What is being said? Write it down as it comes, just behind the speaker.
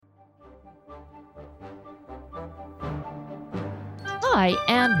Hi,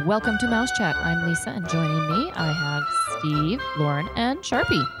 and welcome to Mouse Chat. I'm Lisa, and joining me, I have Steve, Lauren, and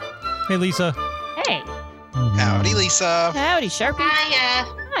Sharpie. Hey, Lisa. Hey. Howdy, Lisa. Howdy, Sharpie. Hiya.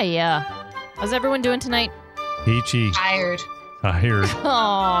 Hiya. How's everyone doing tonight? Peachy. Tired. Tired.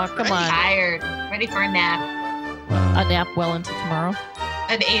 Oh, come on. Tired. Ready for a nap. A nap well into tomorrow.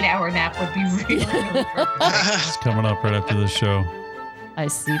 An 8-hour nap would be really perfect. It's coming up right after this show. I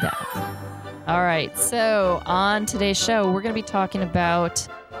see that. All right, so on today's show, we're going to be talking about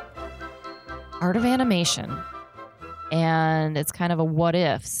art of animation. And it's kind of a what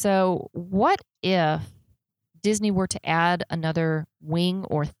if. So what if Disney were to add another wing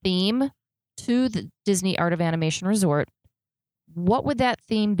or theme to the Disney Art of Animation Resort? What would that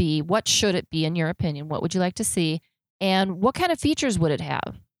theme be? What should it be, in your opinion? What would you like to see? And what kind of features would it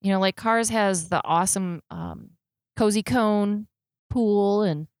have? You know, like Cars has the awesome Cozy Cone pool,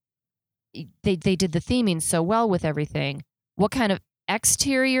 and they did the theming so well with everything. What kind of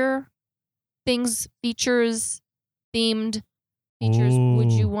exterior things, features, themed features would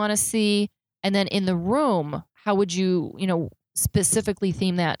you want to see? And then in the room, how would you, specifically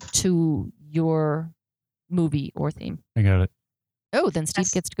theme that to your movie or theme? I got it. Oh, then Steve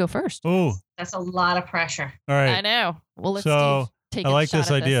gets to go first. Oh, That's a lot of pressure. all right. I know. Well, let's So, Steve take I a like shot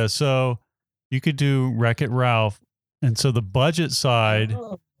this at idea. So you could do Wreck-It Ralph. And so the budget side,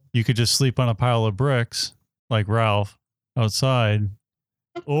 you could just sleep on a pile of bricks like Ralph outside.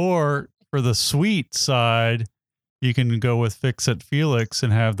 Or for the sweet side, you can go with Fix It Felix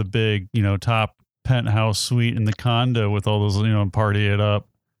and have the big, top penthouse suite in the condo with all those, party it up,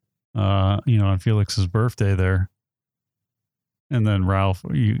 on Felix's birthday there. And then Ralph,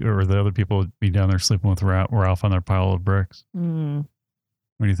 or the other people would be down there sleeping with Ralph on their pile of bricks. What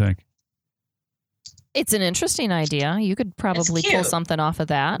do you think? It's an interesting idea. You could probably pull something off of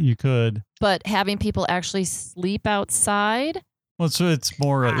that. You could. But having people actually sleep outside? Well, it's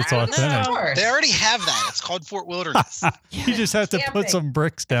more, it's authentic. They already have that. It's called Fort Wilderness. You just have to put some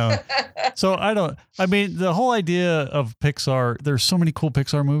bricks down. So the whole idea of Pixar, there's so many cool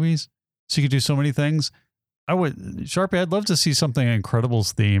Pixar movies. So you could do so many things. Sharpie, I'd love to see something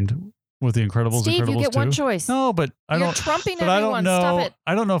Incredibles themed with the Incredibles. Steve, Incredibles you get 2. one choice. No, but You're trumping but everyone. I don't know. Stop it.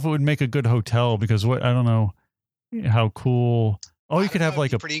 I don't know if it would make a good hotel because I don't know how cool. Oh, you could have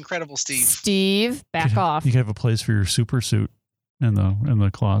like a pretty incredible, Steve. Steve, back off. You could have a place for your super suit in the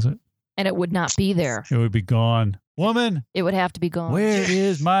closet. And it would not be there. It would be gone. Woman, it would have to be gone. Where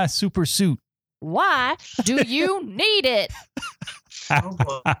is my super suit? Why do you need it? Sorry.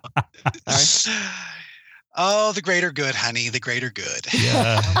 Oh, the greater good, honey. The greater good.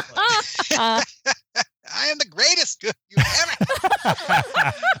 Yeah. I am the greatest good you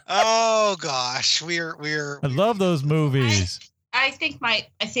ever. Oh gosh, I love those movies. I think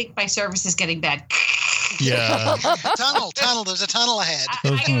my service is getting bad. Yeah. Tunnel. There's a tunnel ahead.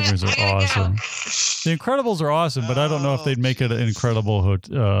 Those movies are awesome. The Incredibles are awesome, but I don't know if they'd make it an incredible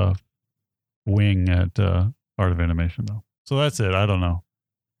wing at Art of Animation though. So that's it. I don't know,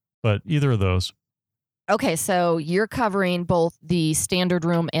 but either of those. Okay, so you're covering both the standard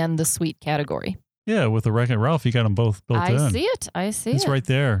room and the suite category. Yeah, with the Wreck-It Ralph, you got them both built in. I see it. It's right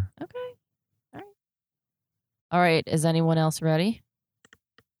there. Okay. All right. All right. Is anyone else ready?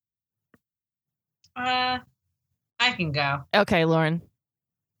 I can go. Okay, Lauren.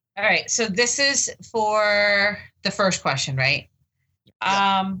 All right. So this is for the first question, right?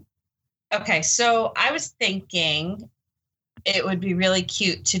 Yep. Okay. So I was thinking it would be really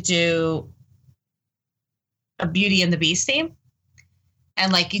cute to do a Beauty and the Beast theme.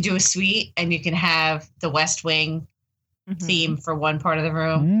 And like you do a suite and you can have the West Wing theme for one part of the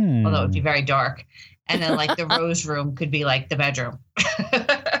room, although it would be very dark. And then like the Rose Room could be like the bedroom.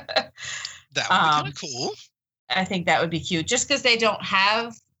 That would be kind of cool. I think that would be cute just because they don't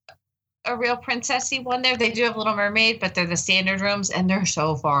have a real princessy one there. They do have Little Mermaid, but they're the standard rooms and they're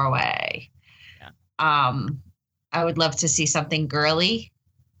so far away. Yeah. I would love to see something girly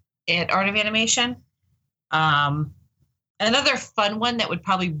at Art of Animation. Another fun one that would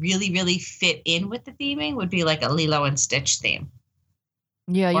probably really, really fit in with the theming would be like a Lilo and Stitch theme.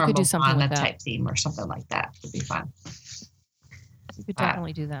 Yeah, you could do something like that. type theme or something like that would be fun. You could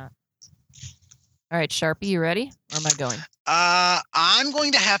definitely do that. All right, Sharpie, you ready? Where am I going? I'm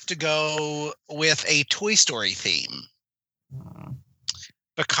going to have to go with a Toy Story theme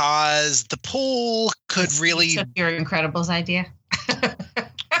because the pool could really. You took your Incredibles idea.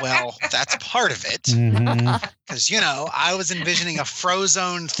 Well, that's part of it. Because, I was envisioning a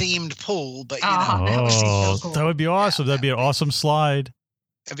Frozone themed pool, but, that would be so cool. That would be awesome. That'd be an awesome slide.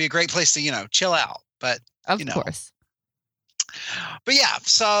 It'd be a great place to, chill out. But, of course. But yeah,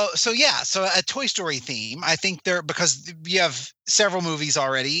 so a Toy Story theme. I think because you have several movies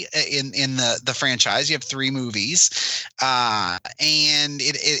already in the franchise. You have 3 movies, and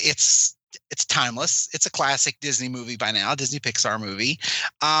it's timeless. It's a classic Disney movie by now, Disney Pixar movie.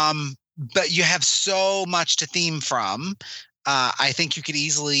 But you have so much to theme from. I think you could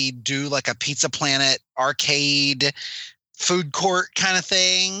easily do like a Pizza Planet arcade food court kind of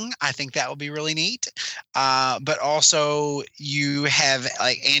thing. I think that would be really neat. But also you have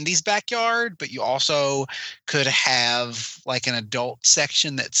like Andy's backyard, but you also could have like an adult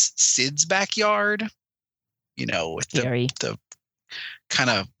section that's Sid's backyard, with the kind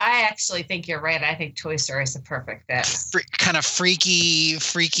of. I actually think you're right. I think Toy Story is the perfect fit. Kind of freaky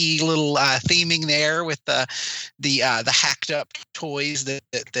little theming there with the hacked up toys that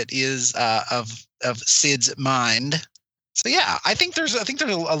is of Sid's mind. So yeah, I think there's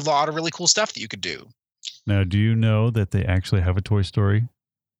a lot of really cool stuff that you could do. Now, do you know that they actually have a Toy Story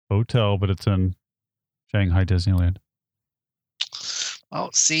hotel, but it's in Shanghai Disneyland? Well,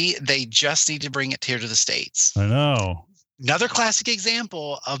 see, they just need to bring it here to the States. I know. Another classic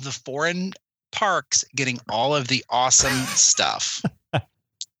example of the foreign parks getting all of the awesome stuff.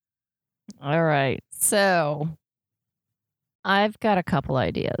 All right. So I've got a couple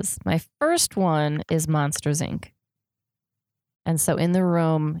ideas. My first one is Monsters, Inc. And so in the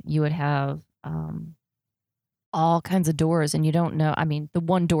room, you would have all kinds of doors, and you don't know. I mean, the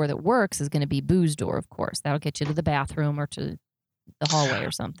one door that works is going to be Boo's door, of course. That'll get you to the bathroom or to the hallway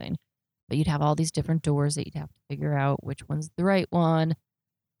or something. But you'd have all these different doors that you'd have to figure out which one's the right one.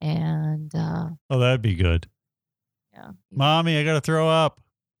 And oh, that'd be good. Yeah. Mommy, I got to throw up.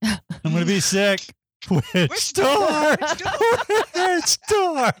 I'm going to be sick. Which door? Which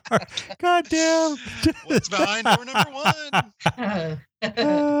door? God damn. What's behind door number 1?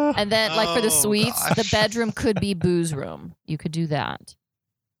 And then, like for the suites, gosh. the bedroom could be Boo's room. You could do that.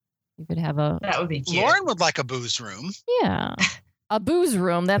 You could have that would be cute. Lauren would like a Boo's room. Yeah. A Boo's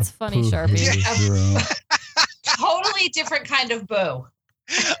room. That's funny, Sharpie. Totally different kind of Boo.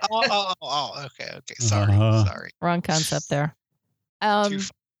 Okay. Sorry. Wrong concept there.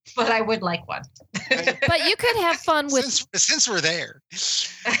 But I would like one. But you could have fun with since we're there.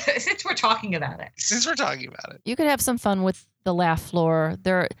 Since we're talking about it. You could have some fun with the laugh floor.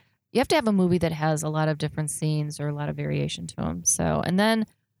 You have to have a movie that has a lot of different scenes or a lot of variation to them. So, and then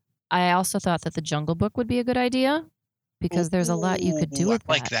I also thought that the Jungle Book would be a good idea because there's a lot you could do with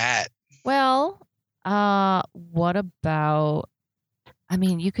like that. Well, what about? I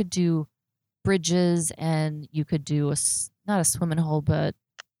mean, you could do bridges, and you could do not a swimming hole, but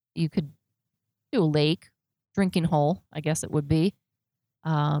you could do a lake, drinking hole, I guess it would be.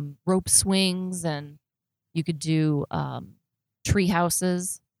 Rope swings, and you could do tree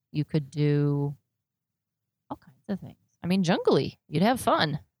houses. You could do all kinds of things. I mean, jungly. You'd have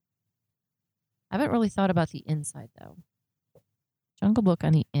fun. I haven't really thought about the inside, though. Jungle Book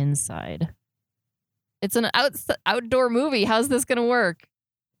on the inside. It's an outdoor movie. How's this going to work?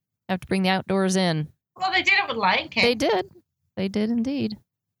 Have to bring the outdoors in. Well, they did it with Lion King. They did indeed.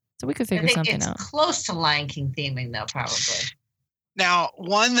 So we could figure something out. It's close to Lion King theming, though, probably. Now,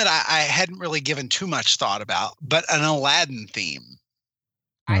 one that I hadn't really given too much thought about, but an Aladdin theme.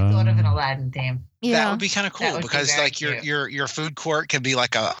 I thought of an Aladdin theme. Yeah. That would be kind of cool because like your food court could be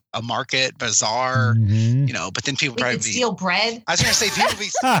like a market, bazaar, but then people probably steal bread. I was going to say people be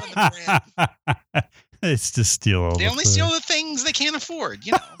stealing the bread. It's to steal all They only steal the things they can't afford,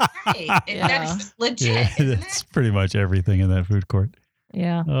 Right. That's legit. Yeah, that's pretty much everything in that food court.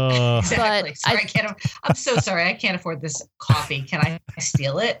 Yeah. Exactly. Sorry, I'm so sorry. I can't afford this coffee. Can I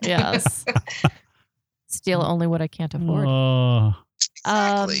steal it? Yes. Steal only what I can't afford.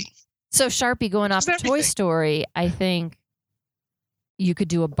 Exactly. So Sharpie, going off Toy Story, I think you could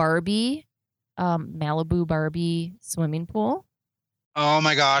do a Barbie, Malibu Barbie swimming pool. Oh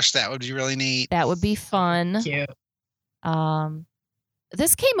my gosh, that would be really neat. That would be fun. Cute.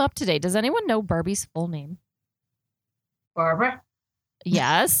 This came up today. Does anyone know Barbie's full name? Barbara?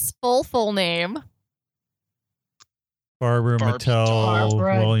 Yes, full name. Barbara Mattel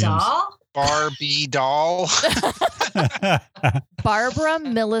Williams. Doll? Barbie doll. Barbara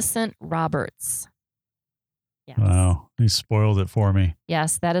Millicent Roberts. Yes. Wow, he spoiled it for me.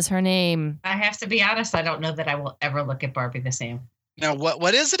 Yes, that is her name. I have to be honest, I don't know that I will ever look at Barbie the same. Now,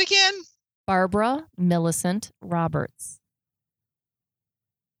 what is it again? Barbara Millicent Roberts.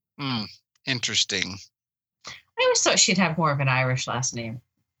 Interesting. I always thought she'd have more of an Irish last name.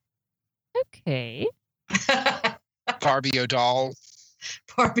 Okay. Barbie O'Doll.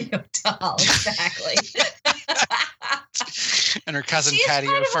 Barbie O'Doll, exactly. And her cousin She's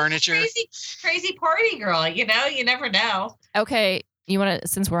patio kind of a furniture. crazy party girl. You know, you never know. Okay, you want to?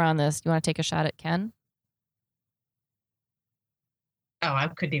 Since we're on this, you want to take a shot at Ken? Oh, I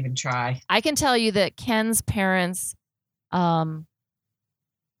couldn't even try. I can tell you that Ken's parents,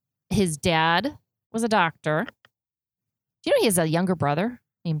 his dad was a doctor. Do you know he has a younger brother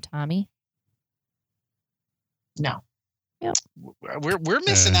named Tommy? No. We're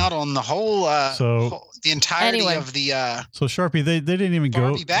missing out on the whole the entirety of the So Sharpie, they didn't even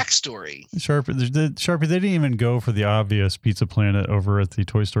Barbie go backstory. Sharpie, they didn't even go for the obvious Pizza Planet over at the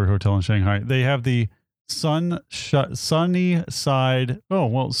Toy Story Hotel in Shanghai. They have the Sunnyside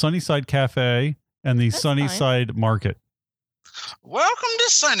Cafe and the That's Sunnyside Market. Welcome to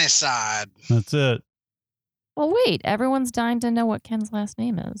Sunnyside. That's it. Well, wait. Everyone's dying to know what Ken's last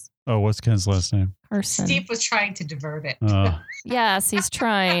name is. Oh, what's Ken's last name? Carson. Steve was trying to divert it. Yes, he's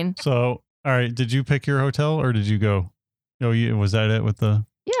trying. So, all right. Did you pick your hotel or did you go? Oh, was that it with the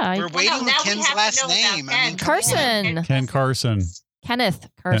Yeah. We're waiting on now we Ken's have to last know about name. Ken. Carson. Ken Carson? Kenneth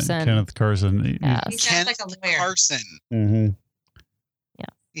Carson. Kenneth Carson. Yes. He sounds like a lawyer. Carson. Mm-hmm.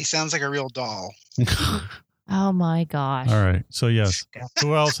 He sounds like a real doll. Oh my gosh. All right. So yes.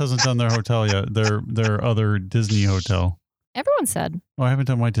 Who else hasn't done their hotel yet? Their other Disney hotel. Everyone said. Oh, I haven't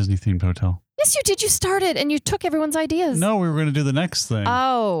done my Disney themed hotel. Yes, you did. You started and you took everyone's ideas. No, we were going to do the next thing.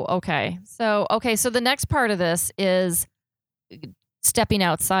 Oh, okay. So the next part of this is stepping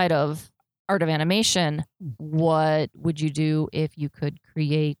outside of art of animation. What would you do if you could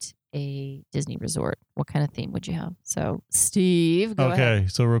create a Disney resort? What kind of theme would you have? So, Steve, go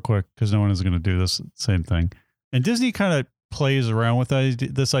ahead. So real quick, because no one is going to do this same thing. And Disney kind of plays around with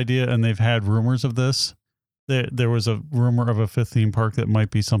this idea, and they've had rumors of this. There was a rumor of a fifth theme park that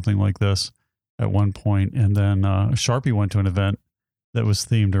might be something like this at one point, and then Sharpie went to an event that was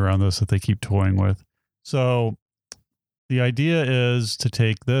themed around this that they keep toying with. So the idea is to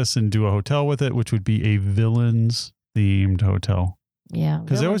take this and do a hotel with it, which would be a villains themed hotel. Yeah.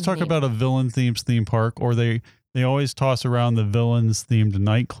 Because they always talk about a villain theme park, or they always toss around the villains themed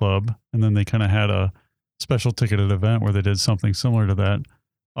nightclub, and then they kind of had a special ticketed event where they did something similar to that.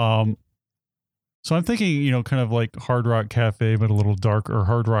 So I'm thinking, kind of like Hard Rock Cafe, but a little darker, or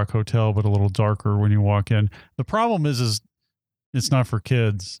Hard Rock Hotel, but a little darker when you walk in. The problem is it's not for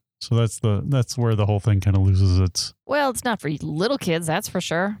kids, so that's where the whole thing kind of loses its. Well, it's not for little kids, that's for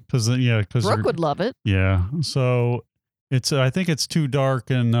sure. Because Brooke would love it. Yeah, so. I think it's too dark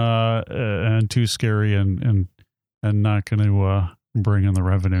and too scary and not going to bring in the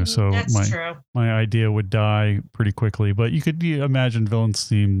revenue. So That's true. My idea would die pretty quickly. But you could imagine villains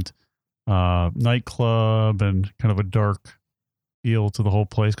themed nightclub and kind of a dark feel to the whole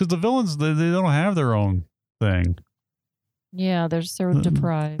place, because the villains they don't have their own thing. Yeah, they're sort of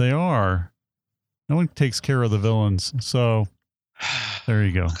deprived. They are. No one takes care of the villains. So. There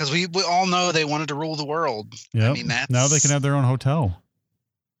you go. Because we all know they wanted to rule the world. Yeah. I mean, now they can have their own hotel.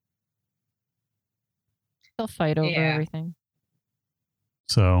 They'll fight over everything.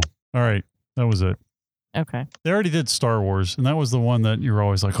 So, all right. That was it. Okay. They already did Star Wars, and that was the one that you were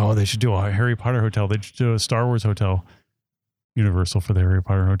always like, oh, they should do a Harry Potter hotel. They should do a Star Wars hotel. Universal for the Harry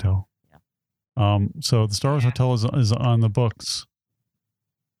Potter hotel. Yeah. So the Star Wars hotel is on the books.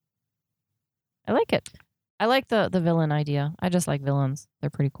 I like it. I like the villain idea. I just like villains. They're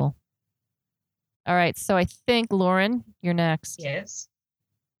pretty cool. All right. So I think, Lauren, you're next. Yes.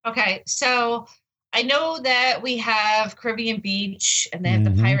 Okay. So I know that we have Caribbean Beach and they have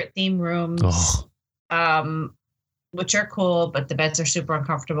the pirate theme rooms, which are cool, but the beds are super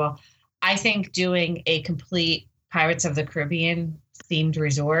uncomfortable. I think doing a complete Pirates of the Caribbean themed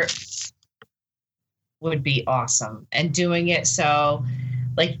resort would be awesome. And doing it so...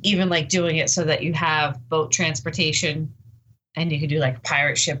 doing it so that you have boat transportation, and you could do like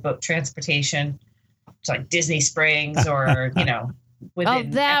pirate ship boat transportation to like Disney Springs or,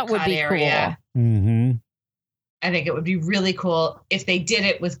 within that would Epcot be area. cool. Mm-hmm. I think it would be really cool if they did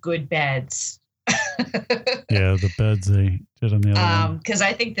it with good beds. Yeah, the beds they did on the other one. Because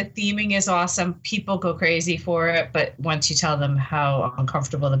I think the theming is awesome. People go crazy for it, but once you tell them how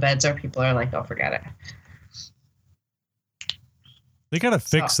uncomfortable the beds are, people are like, oh, forget it. They got to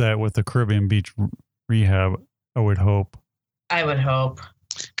fix that with the Caribbean Beach rehab, I would hope. I would hope.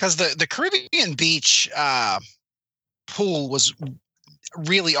 Because the Caribbean Beach pool was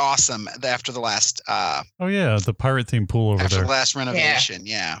really awesome after the last... the pirate theme pool over there. After the last renovation,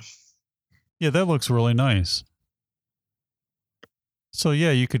 yeah. Yeah, that looks really nice. So,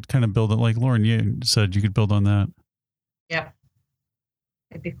 yeah, you could kind of build it like Lauren, you said you could build on that. Yep.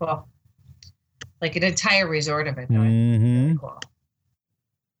 It'd be cool. Like an entire resort of it. Really cool.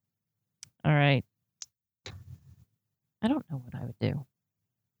 All right. I don't know what I would do.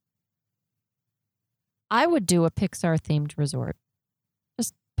 I would do a Pixar-themed resort.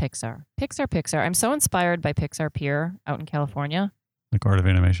 Just Pixar. Pixar. I'm so inspired by Pixar Pier out in California. Like Art of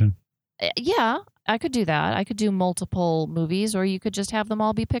Animation. Yeah, I could do that. I could do multiple movies, or you could just have them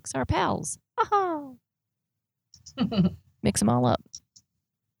all be Pixar pals. Ha-ha. Mix them all up.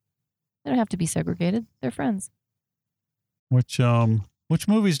 They don't have to be segregated. They're friends. Which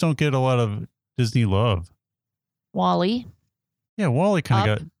movies don't get a lot of Disney love? Wall-E. Yeah, Wall-E kind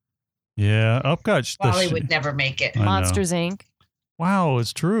of Up. got. Yeah, Up got. Wally would never make it. I know. Monsters, Inc. Wow,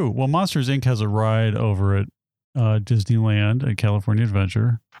 it's true. Well, Monsters Inc. has a ride over at Disneyland at California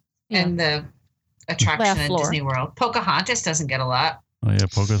Adventure. Yeah. And the attraction Laugh in floor. Disney World. Pocahontas doesn't get a lot. Oh yeah,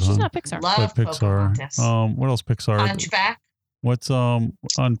 Pocahontas. She's not Pixar. Love But Pixar. Pocahontas. What else Pixar? Hunchback. What's on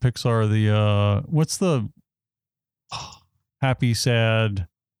Pixar? The what's the happy, sad,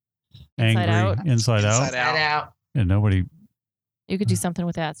 angry, Inside Out. Inside Out? Inside Out. Inside Out. Yeah, nobody. You could do something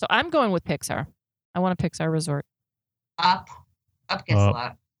with that. So I'm going with Pixar. I want a Pixar resort. Up. Up gets a Up.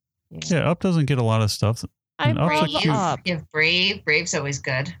 lot. Yeah, Up doesn't get a lot of stuff. I And Up's a love cute- Up. Give Brave. Brave's always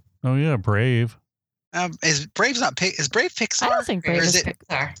good. Oh yeah, Brave. Is Brave's not is Brave Pixar? I don't think Brave Brave is is it-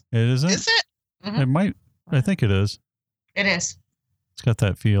 Pixar. It isn't. Is it? It might. I think it is. It is. It's got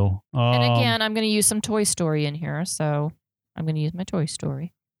that feel. And again, I'm going to use some Toy Story in here, so I'm going to use my Toy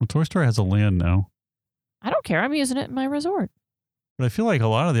Story. well, Toy Story has a land now, I don't care. I'm using it in my resort. but I feel like a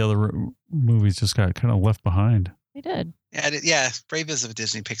lot of the other movies just got kind of left behind. They did. Yeah, Brave is a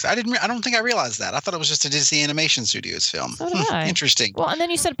Disney Pixar. I don't think I realized that. I thought it was just a Disney Animation Studios film. So did I. Interesting. Well, and then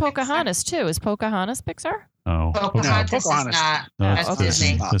you said Pocahontas, too. Is Pocahontas Pixar? Oh, Pocahontas Pocahontas. is not. No, it's That's Disney.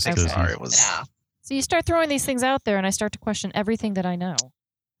 Disney. Not It's Pixar. Disney. It was. No. So you start throwing these things out there, and I start to question everything that I know.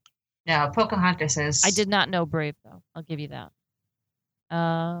 No, Pocahontas is. I did not know Brave, though. I'll give you that.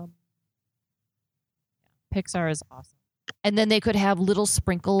 Pixar is awesome. And then they could have little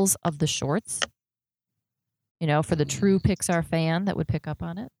sprinkles of the shorts, you know, for the true Pixar fan that would pick up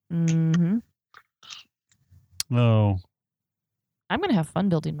on it. Mm-hmm. Oh, I'm going to have fun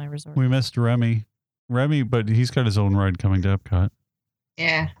building my resort. we missed Remy. But he's got his own ride coming to Epcot.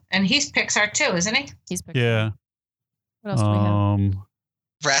 Yeah. And he's Pixar too, isn't he? He's Pixar. Yeah. What else do we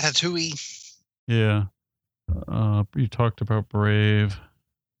have? Ratatouille. Yeah. You talked about Brave.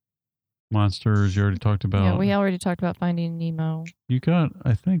 Monsters. You already talked about. Yeah, we already talked about Finding Nemo. You got.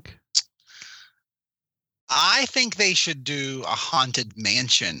 I think. I think they should do a haunted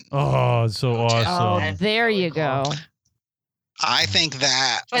mansion. Oh, it's so Oh, awesome. there you go. I think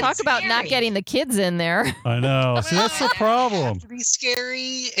that But Talk about not scary. getting the kids in there. I know. See, that's the problem. to be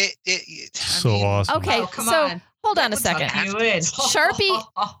scary. So awesome. Okay, Oh, come so on. hold on a That would second. tuck you in.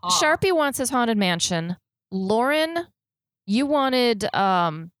 Sharpie wants his haunted mansion. Lauren, you wanted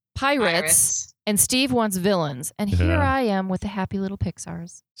pirates, and Steve wants villains. And here Yeah. I am with the happy little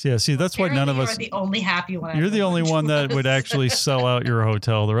Pixars. Yeah. See, that's why none of Apparently us. You're the only happy one. You're the only one that would actually sell out your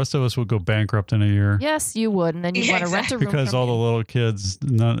hotel. The rest of us would go bankrupt in a year Yes, you would. And then you Yeah, want to rent a room because from all the me. little kids,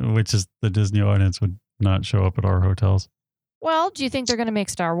 which is the Disney audience, would not show up at our hotels. Well, do you think they're going to make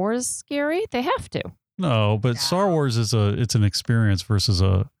Star Wars scary? They have to. No, but Star No. Wars is it's an experience versus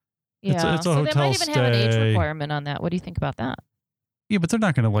a. Yeah. It's a so they hotel might even have an age stay. requirement on that. What do you think about that? Yeah, but they're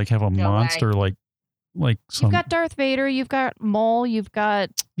not going to like have a No way. monster like some. You've got Darth Vader, you've got Maul, you've got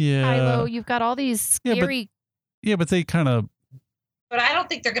yeah, Kylo, you've got all these Yeah, but- scary. yeah, but they kind of, But I don't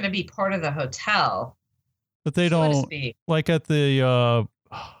think they're going to be part of the hotel. but they so to don't speak. like at the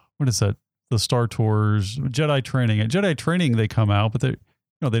what is that? The Star Tours, Jedi Training. At Jedi Training, they come out, but they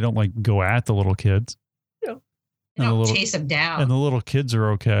they don't like go at the little kids, They and the don't little- chase them down. and the little kids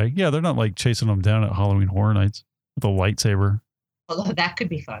are okay. Yeah, they're not like chasing them down at Halloween Horror Nights with a lightsaber. Although that could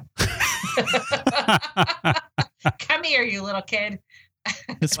be fun. Come here, you little kid.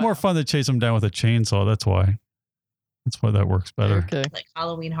 It's more fun to chase them down with a chainsaw. That's why. That's why that works better. Okay. Like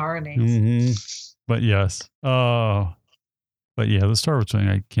Halloween Horror Nights. hmm But yes. But yeah, the Star Wars thing,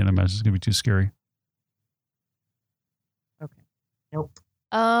 I can't imagine it's gonna be too scary. Nope.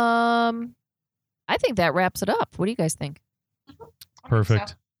 I think that wraps it up. What do you guys think? I think Perfect.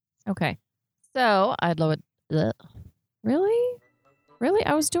 so. Okay. So I'd love it. Ugh. Really? Really?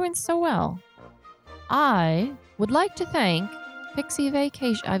 I was doing so well. I would like to thank Pixie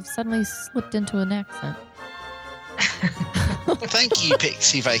Vacation. I've suddenly slipped into an accent. Thank you,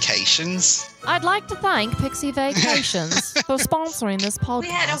 Pixie Vacations. I'd like to thank Pixie Vacations for sponsoring this We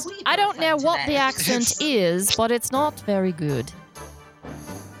had a podcast. wee bit I don't of know fun what today. the accent is, but it's not very good.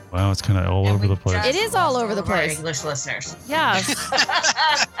 Wow, it's kind of all And over we the place. It is all lost over the of our place. English listeners. Yes.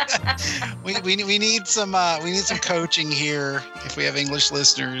 we need some coaching here if we have English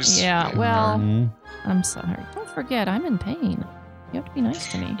listeners. Yeah. Well, Mhm. I'm sorry. Don't forget, I'm in pain. You have to be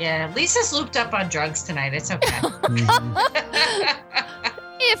nice to me. Yeah, Lisa's looped up on drugs tonight. It's okay.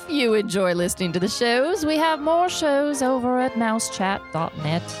 If you enjoy listening to the shows, we have more shows over at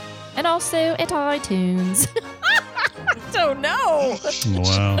mousechat.net and also at iTunes. I don't know.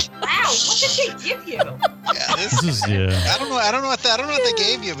 Wow. Wow, what did they give you? Yeah, This is, yeah. I don't know what they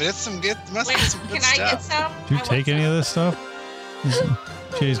gave you, but it's some good. Must Wait, be some good can I get stuff. some? Do you take any of this stuff?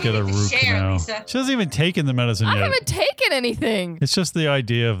 She's got a You need to root share, canal. Lisa. She hasn't even taken the medicine I yet. haven't taken anything. It's just the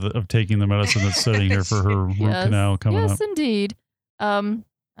idea of taking the medicine that's sitting here for her root Yes, canal coming yes, up. indeed.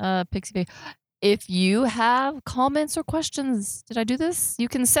 Pixie Bay. If you have comments or questions, did I do this? You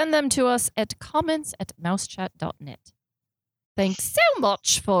can send them to us at comments@mousechat.net. Thanks so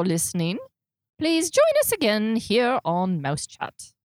much for listening. Please join us again here on Mouse Chat.